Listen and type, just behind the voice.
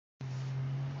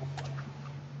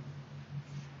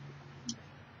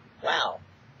Wow,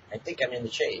 I think I'm in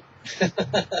the shade.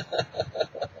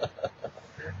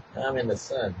 I'm in the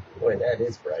sun. Boy, that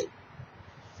is bright.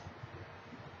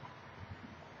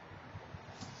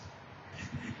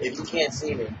 If you can't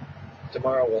see me,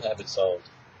 tomorrow we'll have it solved.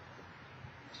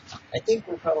 I think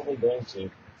we're probably going to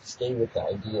stay with the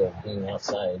idea of being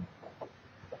outside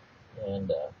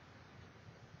and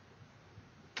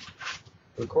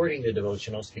recording the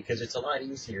devotionals because it's a lot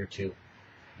easier to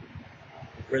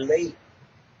relate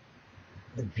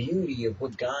the beauty of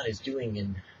what God is doing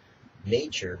in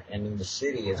nature and in the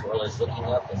city, as well as looking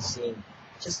up and seeing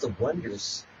just the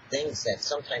wondrous things that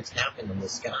sometimes happen in the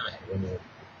sky when you're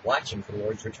watching for the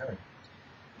Lord's return.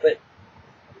 But,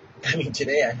 I mean,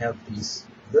 today I have these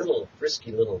little,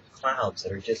 frisky little clouds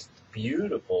that are just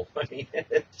beautiful. I mean,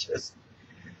 it just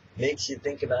makes you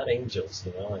think about angels,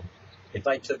 you know. And if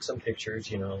I took some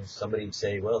pictures, you know, somebody'd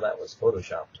say, well, that was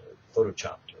photoshopped or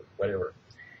whatever.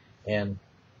 And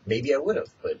maybe I would have,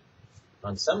 but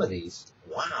on some of these,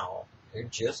 wow, they're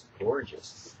just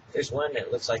gorgeous. There's one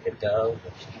that looks like a dove.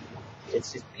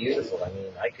 It's just beautiful. I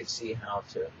mean, I could see how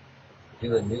to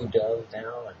do a new dove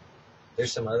now. And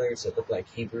there's some others that look like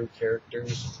Hebrew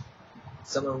characters.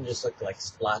 Some of them just look like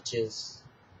splotches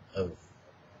of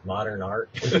modern art.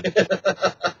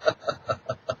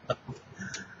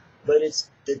 But it's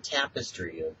the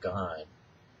tapestry of God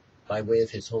by way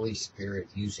of His Holy Spirit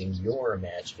using your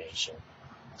imagination,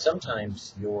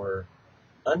 sometimes your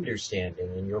understanding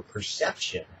and your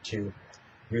perception to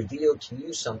reveal to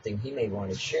you something He may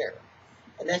want to share.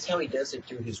 And that's how He does it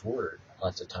through His Word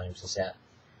lots of times, is that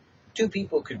two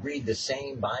people could read the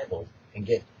same Bible and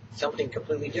get something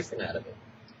completely different out of it.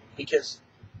 Because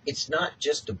it's not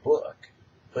just a book,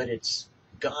 but it's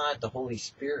God, the Holy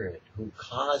Spirit, who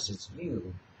causes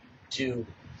you to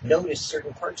notice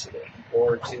certain parts of it,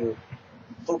 or to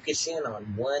focus in on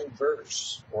one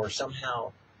verse, or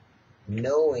somehow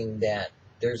knowing that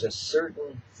there's a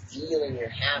certain feeling you're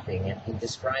having, and He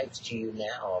describes to you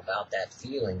now about that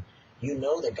feeling. You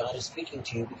know that God is speaking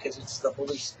to you because it's the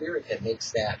Holy Spirit that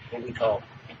makes that what we call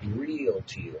real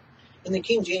to you. In the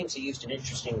King James, He used an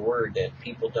interesting word that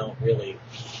people don't really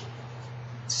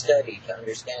study to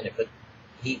understand it, but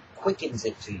He quickens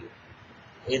it to you.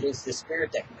 It is the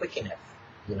Spirit that quickeneth,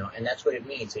 you know, and that's what it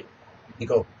means. You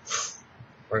go,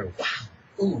 or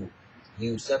wow, ooh,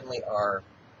 you suddenly are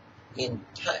in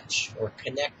touch or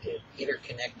connected,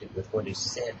 interconnected with what is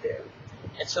said there.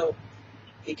 And so,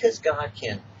 because God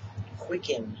can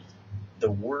quicken the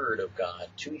Word of God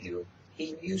to you,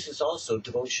 He uses also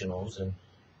devotionals and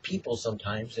people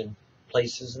sometimes and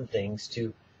places and things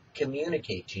to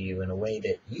communicate to you in a way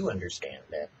that you understand,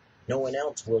 that no one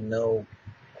else will know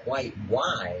quite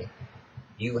why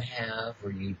you have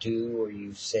or you do or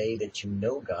you say that you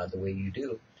know God the way you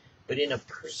do. But in a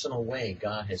personal way,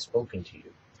 God has spoken to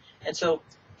you. And so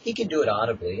He can do it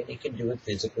audibly, and He can do it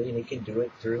physically, and He can do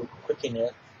it through quickening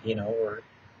it, you know,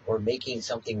 or making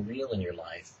something real in your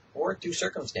life, or through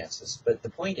circumstances. But the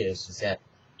point is that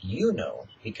you know,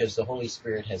 because the Holy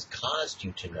Spirit has caused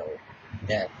you to know,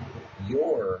 that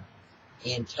you're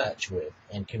in touch with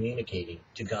and communicating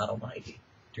to God Almighty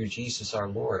through Jesus our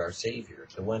Lord, our Savior,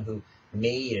 the one who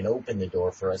made and opened the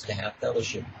door for us to have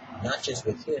fellowship, not just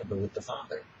with Him, but with the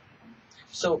Father.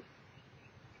 So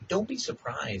don't be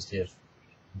surprised if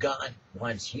God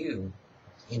wants you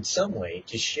in some way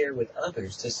to share with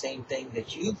others the same thing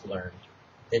that you've learned,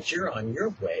 that you're on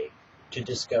your way to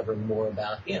discover more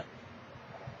about Him.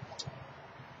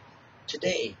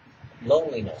 Today,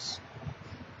 loneliness.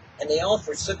 And they all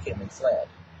forsook Him and fled.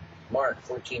 Mark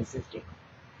 14:50.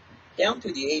 Down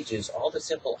through the ages, all the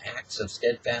simple acts of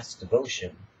steadfast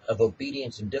devotion, of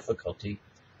obedience in difficulty,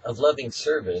 of loving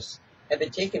service, have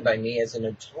been taken by me as an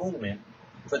atonement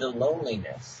for the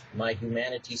loneliness my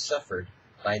humanity suffered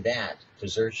by that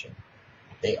desertion.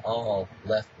 They all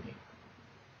left me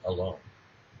alone.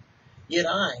 Yet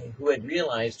I, who had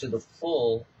realized to the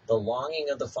full the longing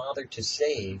of the Father to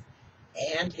save,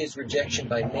 and His rejection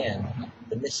by men,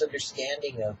 the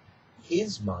misunderstanding of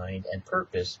His mind and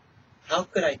purpose, how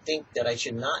could I think that I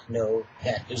should not know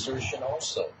that desertion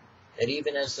also? That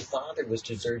even as the Father was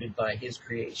deserted by His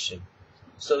creation,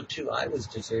 so too I was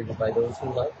deserted by those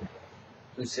who loved me,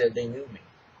 who said they knew me,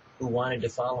 who wanted to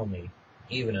follow me,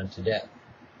 even unto death.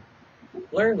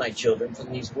 Learn, my children,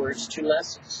 from these words 2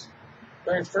 lessons.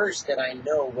 Learn first that I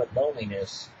know what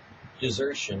loneliness,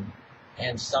 desertion,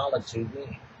 and solitude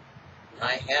mean.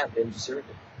 I have been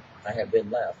deserted. I have been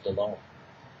left alone.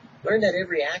 Learn that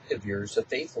every act of yours of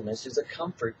faithfulness is a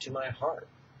comfort to my heart.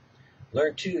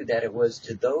 Learn, too, that it was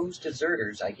to those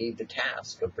deserters I gave the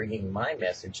task of bringing my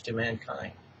message to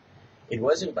mankind. It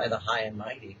wasn't by the high and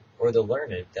mighty or the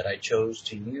learned that I chose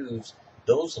to use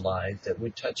those lives that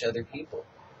would touch other people,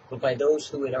 but by those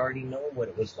who had already known what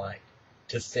it was like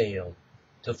to fail,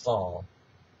 to fall,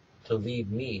 to leave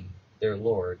me, their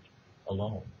Lord,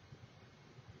 alone.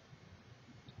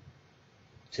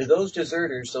 To those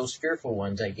deserters, those fearful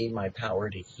ones, I gave my power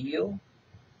to heal,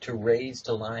 to raise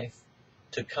to life,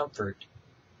 to comfort,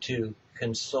 to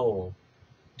console,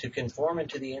 to conform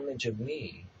into the image of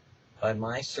me by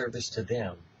my service to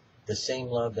them. The same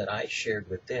love that I shared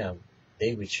with them,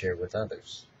 they would share with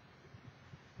others.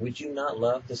 Would you not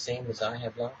love the same as I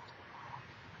have loved?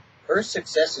 Earth's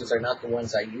successes are not the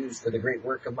ones I used for the great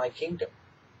work of my kingdom.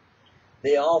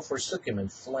 They all forsook him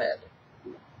and fled.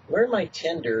 Learn my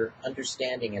tender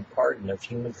understanding and pardon of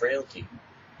human frailty.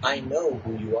 I know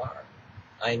who you are.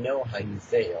 I know how you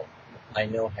fail. I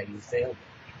know how you failed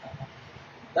me.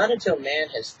 Not until man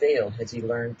has failed has he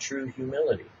learned true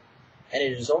humility, and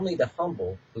it is only the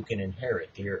humble who can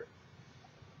inherit the earth.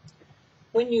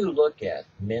 When you look at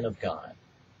men of God,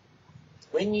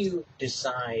 when you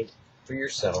decide for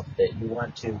yourself that you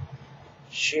want to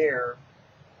share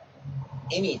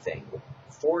anything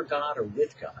for God or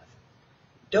with God,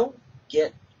 don't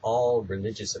get all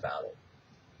religious about it.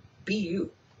 Be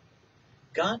you.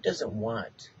 God doesn't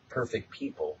want perfect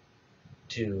people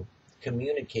to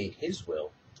communicate his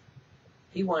will.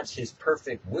 He wants his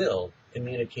perfect will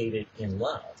communicated in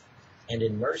love and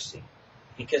in mercy,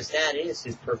 because that is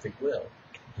his perfect will.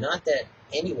 Not that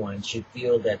anyone should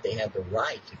feel that they have the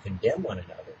right to condemn one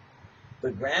another,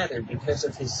 but rather because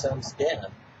of his son's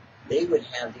death, they would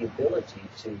have the ability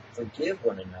to forgive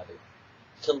one another,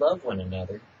 to love one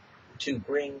another, to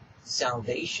bring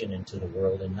salvation into the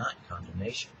world and not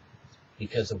condemnation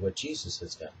because of what Jesus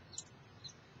has done.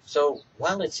 So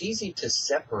while it's easy to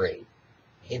separate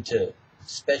into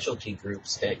specialty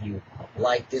groups that you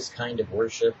like this kind of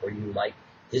worship, or you like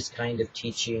this kind of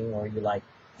teaching, or you like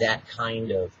that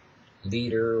kind of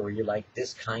leader, or you like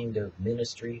this kind of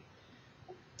ministry,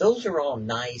 those are all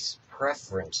nice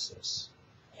preferences,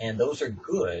 and those are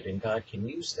good, and God can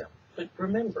use them. But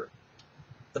remember,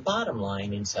 the bottom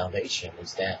line in salvation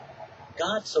is that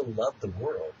God so loved the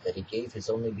world that he gave his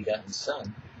only begotten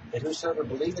Son, that whosoever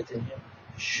believeth in him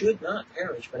should not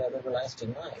perish but have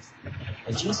everlasting life.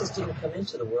 And Jesus didn't come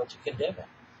into the world to condemn it.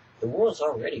 The world's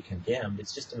already condemned.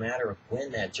 It's just a matter of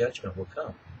when that judgment will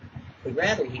come. But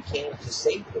rather, he came to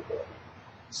save the world.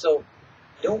 So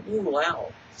don't rule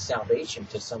out salvation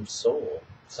to some soul,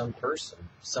 some person,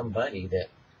 somebody that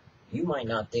you might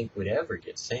not think would ever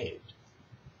get saved.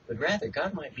 But rather,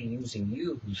 God might be using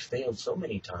you, who's failed so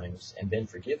many times and been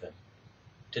forgiven,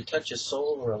 to touch a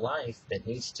soul or a life that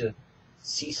needs to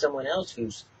see someone else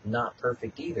who's not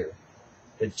perfect either,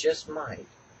 but just might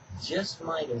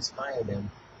inspire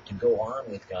them to go on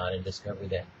with God and discover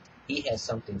that he has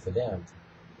something for them,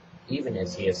 even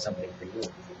as he has something for you.